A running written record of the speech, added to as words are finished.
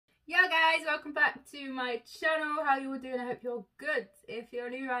Yo guys, welcome back to my channel. How you all doing? I hope you're good. If you're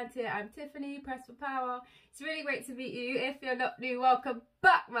new around here, I'm Tiffany, Press for Power. It's really great to meet you. If you're not new, welcome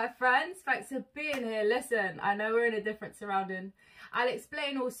back my friends. Thanks for being here. Listen, I know we're in a different surrounding. I'll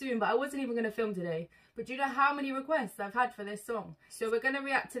explain all soon, but I wasn't even going to film today. But do you know how many requests I've had for this song? So we're going to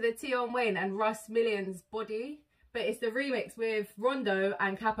react to the Tion and Russ MILLIONS Body. But it's the remix with Rondo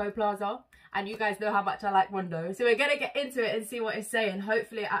and Capo Plaza. And you guys know how much I like Rondo. So we're going to get into it and see what it's saying.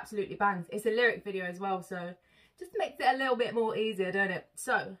 Hopefully it absolutely bangs. It's a lyric video as well, so just makes it a little bit more easier, don't it?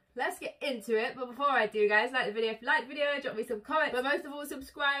 So let's get into it. But before I do, guys, like the video. If you like the video, drop me some comments. But most of all,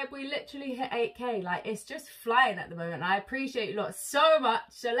 subscribe. We literally hit 8K. Like, it's just flying at the moment. I appreciate you lot so much.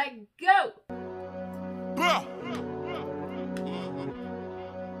 So let's go.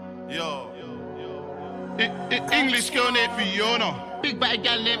 Yo. English girl named Fiona. Big bad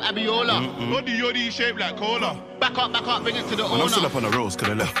gal named Abiola. Body yoddy shaped like cola. Back up, bring it to the owner. I'm still up on the roads, could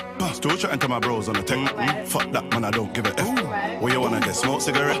I left. Still chatting to my bros on the tech. Fuck that, man, I don't give a F. Where you wanna get smoke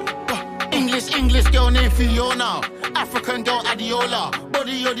cigarette? English girl named Fiona. African girl Adiola.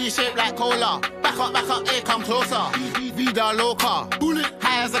 Body yoddy shaped like cola. Back up, here come closer. Vida loca.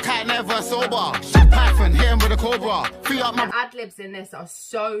 High as a cat, never sober. Python, hit him with a cobra. Free up my ad-libs in this are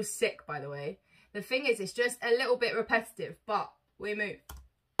so sick, by the way. The thing is, it's just a little bit repetitive, but we move.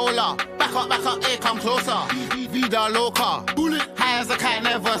 Back up, here come closer. Vida loca. High as a cat,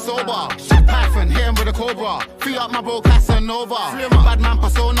 never sober. Python, hit him with a cobra. Free up my bro Casanova. Bad man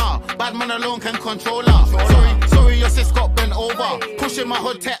persona. Bad man alone can control her. Sorry, your sis got bent over. Pushing my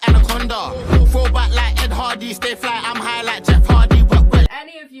hood to Anaconda. Throw back like Ed Hardy. Stay fly, I'm high like Jeff Hardy.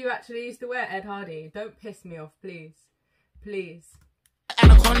 Any of you actually used to wear Ed Hardy? Don't piss me off, please. Please.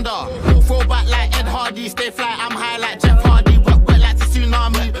 Anaconda, throw back like Ed Hardy, stay fly, I'm high like Jeff Hardy, wet like the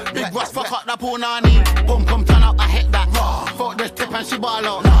tsunami, big Russ fuck up the punani, boom turn up, I hit that, fuck this tip and she ball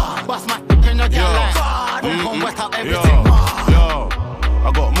out, bust my in your girl like, boom wet up everything. Yo,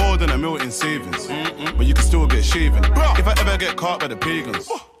 I got more than $1 million in savings, but you can still get shaving. If I ever get caught by the pagans,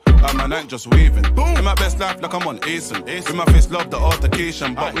 man ain't just waving. In my best life, like I'm on acing. With my face, love the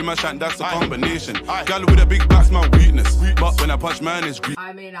altercation, but with my shank, that's a combination. Gal with a big back's my weakness, but when I punch, man, it's greedy.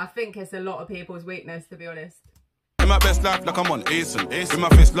 I mean, I think it's a lot of people's weakness, to be honest. In my best life, like I'm on acing. With my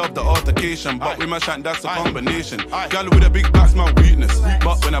face, love the altercation, but with my shank, that's a combination. Gal with a big back's my weakness,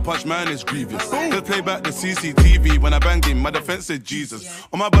 but when I punch, man, it's grievous. They'll play back the CCTV when I bang him. My defense is Jesus.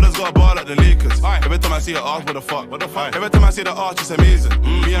 All my brothers got a ball like the Lakers. Every time I see her arch, what the fuck? Every time I see the arch, it's amazing.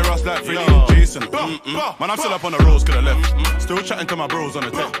 Me and Russ like Freddie and Jason. Man, I'm still up on the roads, could I left. Still chatting to my bros on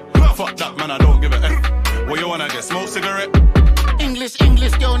the tech. Fuck that, man, I don't give a F. Where you wanna get smoke cigarette? English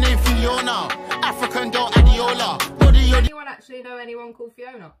girl named Fiona. African girl Adiola. Anyone actually know anyone called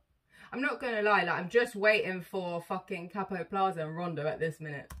Fiona? I'm not gonna lie, like, I'm just waiting for fucking Capo Plaza and Rondo at this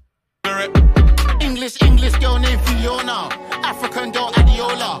minute. English girl named Fiona. African girl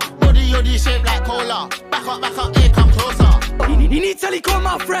Adiola. Body yoddy shaped like cola. Back up, here come closer. In Italy call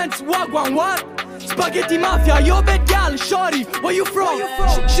my friends, what? Spaghetti mafia, yo bad gal, shorty, where you from?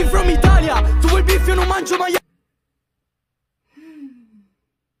 She from Italia, tu vuoi beef, io non mangio mai.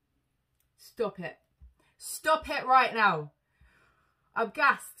 Stop it right now. I'm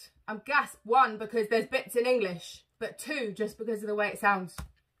gassed. One, because there's bits in English, but two, just because of the way it sounds.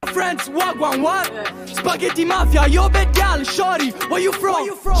 Friends, what? Spaghetti mafia, yo bad gal, shorty, where you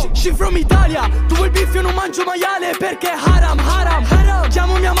from? She from Italia, tu vuoi beef, io non mangio maiale perché haram.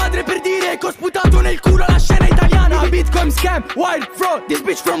 Chiamo mia madre per dire che ho sputato nel culo la scena italiana. Bitcoin scam, wild fraud, this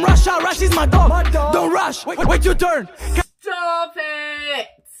bitch from Russia, Rush is my dog. Don't rush, wait your turn. Stop it!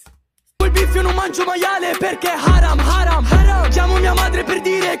 Il beef io non mangio maiale perché haram. Chiamo mia madre per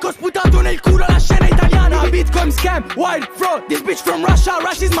dire che ho sputato nel culo la scena italiana. Bitcoin scam, wild fraud, this bitch from Russia,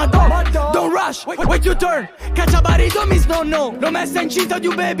 Rush is my dog. Don't rush, wait your turn. Cacciabarito mi snonno, l'ho messa incinta di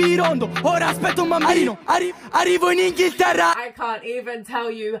un baby rondo. Ora aspetto un bambino, arrivo in Inghilterra. I can't even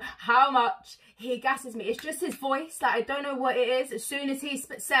tell you how much he gasses me. It's just his voice, like, I don't know what it is. As soon as he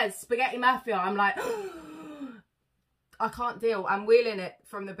says Spaghetti Mafia, I'm like, I can't deal. I'm wheeling it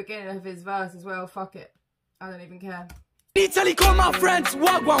from the beginning of his verse as well. Fuck it. I don't even care. Italy call my friends,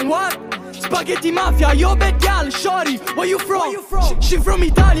 what? Spaghetti mafia, yo bad gal, shorty, where you from? She from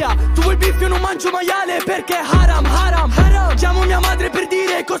Italia, tu vuoi beef, io non mangio maiale perché haram. Chiamo mia madre per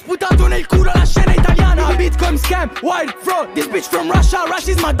dire che ho sputato nel culo la scena italiana. Bitcoin scam, wild fraud, this bitch from Russia, Rush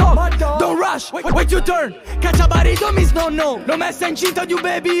is my dog. Don't rush, wait your turn. Cacciabarito mi snonno, l'ho messa incinta di un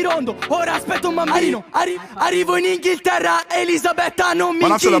baby rondo. Ora aspetto un bambino, arrivo in Inghilterra, Elisabetta non mi inchino.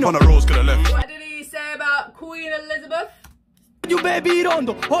 Man, I'm still up on the roads, could I left. What did he say about Queen Elizabeth? di un baby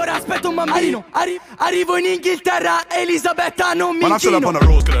rondo. Ora aspetto un bambino. Arrivo in Inghilterra, Elisabetta non mi Man, I stood up on the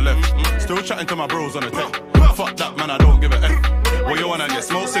road to the left. Still chatting to my bros on the tech. Fuck that, man, I don't give a F. What you wanna get?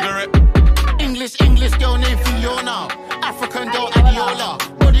 Smoke cigarette? English girl named Fiona. African girl Adiola.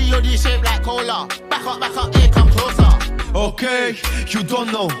 Body yoddy shaped like cola. Back up, here come closer. Ok, you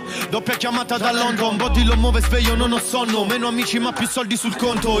don't know. Doppia chiamata da London. Body lo muove sveglio, non ho sonno. Meno amici ma più soldi sul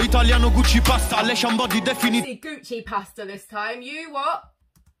conto. Italiano Gucci pasta. Lei c'ha un body definito. Gucci pasta this time. You what?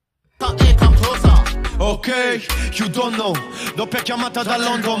 Here come closer. Ok, you don't know. Doppia chiamata da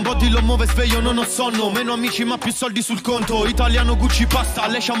London. Body lo muove sveglio, non ho sonno. Meno amici ma più soldi sul conto. Italiano Gucci pasta.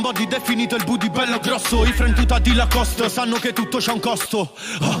 Lei c'ha un body definito, il booty bello grosso. I friend tuta di Lacoste sanno che tutto c'ha un costo.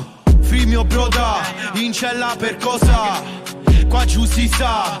 Free mio broda, in cella per cosa? Qua giù si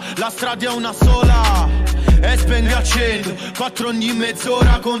sa, la strada è una sola. E spenga accendo, 4 ogni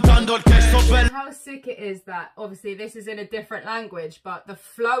mezz'ora contando il cash. So bello. How sick it is that obviously this is in a different language, but the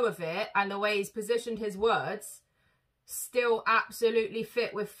flow of it and the way he's positioned his words still absolutely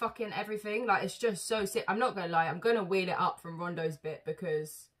fit with fucking everything. Like, it's just so sick. I'm not gonna lie, I'm gonna wheel it up from Rondo's bit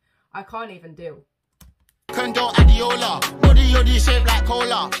because I can't even deal. Condo Adiola. Body yoddy shaped like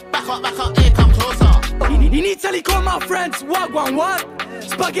cola. Back up, here come closer. In Italy call my friends, wagwan, what?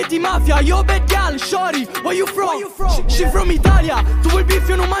 Spaghetti mafia, yo bad gal, shorty, where you from? She from Italia, tu il beef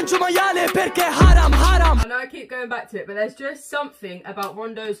io non mangio maiale perché haram. I know I keep going back to it, but there's just something about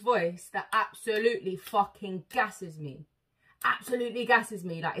Rondo's voice that absolutely fucking gasses me. Absolutely gasses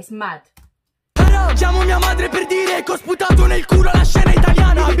me, like it's mad. Chiamo mia madre per dire che ho sputato nel culo la scena italiana.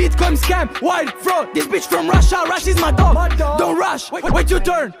 Bitcoin scam, wild fraud, this bitch from Russia, Rush is my dog. Don't rush, wait your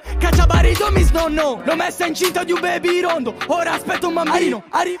turn. Cacciabarito miss no. L'ho messa incinta di un baby rondo. Ora aspetto un bambino.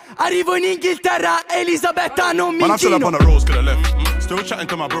 Arrivo in Inghilterra, Elisabetta non mi Man, I stood up on the road to the left. Still chatting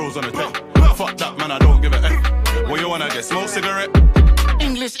to my bros on the tech. Fuck that, man, I don't give a F. What you wanna get? Smoke cigarette?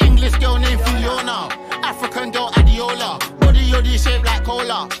 English girl named Fiona. African girl Adiola. Body yoddy shaped like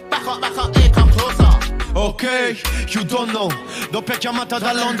cola. Back up, here come closer. Ok, you don't know. Doppia chiamata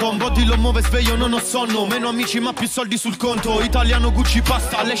da London. Body lo muove sveglio, non ho sonno. Meno amici ma più soldi sul conto. Italiano Gucci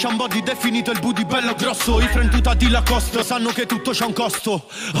pasta. Lei c'ha un body definito, il booty bello grosso. I friend tuta di Lacoste sanno che tutto c'ha un costo.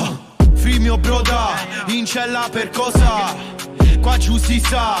 Free mio broda, in cella per cosa? Qua giù si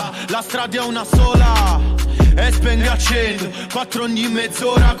sa, la strada è una sola. E spenga accendo, 4 ogni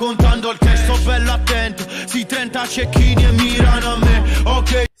mezz'ora contando il cash. Sto bello attento, sì 30 cecchini e mirano a me.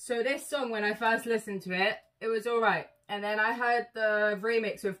 Ok. So this song, when I first listened to it, it was alright. And then I heard the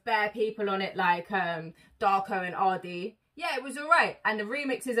remix with bare people on it like Darko and RD. Yeah, it was alright. And the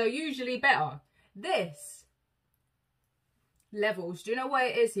remixes are usually better. This, levels. Do you know what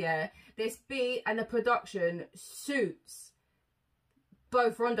it is here? This beat and the production suits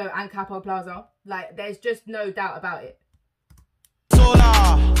both Rondo and Capo Plaza. Like, there's just no doubt about it.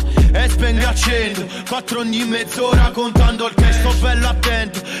 Sola, e spenga accendo, 4 ogni mezz'ora contando il cash. Sto bello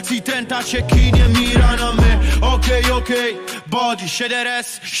attento, sì 30 cecchini e mirano a me. Ok, body,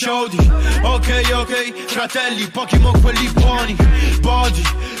 shederes, showdi. Ok, fratelli, pochi mo quelli buoni. Body,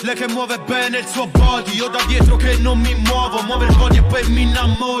 lei che muove bene il suo body. Io da dietro che non mi muovo, muove il body e poi mi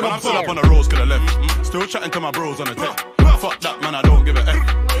innamoro. Man, I stood up on the road to the left. Still chatting to my bros on the tech. Fuck that, man, I don't give a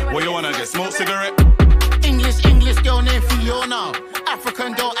F. What you wanna get? Smoke cigarette? English girl named Fiona.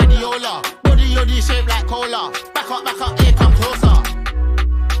 African girl Adiola. Body yoddy shaped like cola. Back up, here come closer.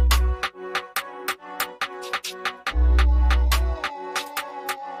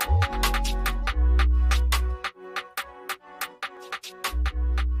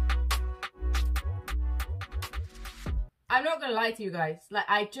 I'm not gonna lie to you guys. Like,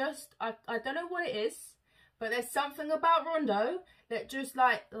 I don't know what it is, but there's something about Rondo that just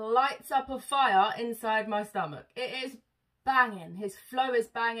like lights up a fire inside my stomach. It is banging. His flow is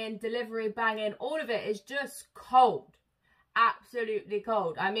banging, delivery banging. All of it is just cold. Absolutely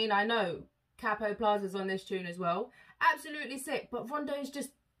cold. I mean, I know Capo Plaza's on this tune as well. Absolutely sick. But Rondo is just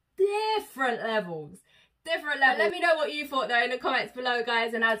different levels. Different levels. Let me know what you thought though in the comments below,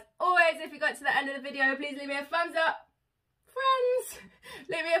 guys. And as always, if you got to the end of the video, please leave me a thumbs up. Friends,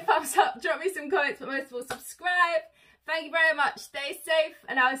 leave me a thumbs up. Drop me some comments, but most of all, subscribe. Thank you very much. Stay safe,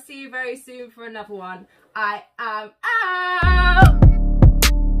 and I'll see you very soon for another one. I am out.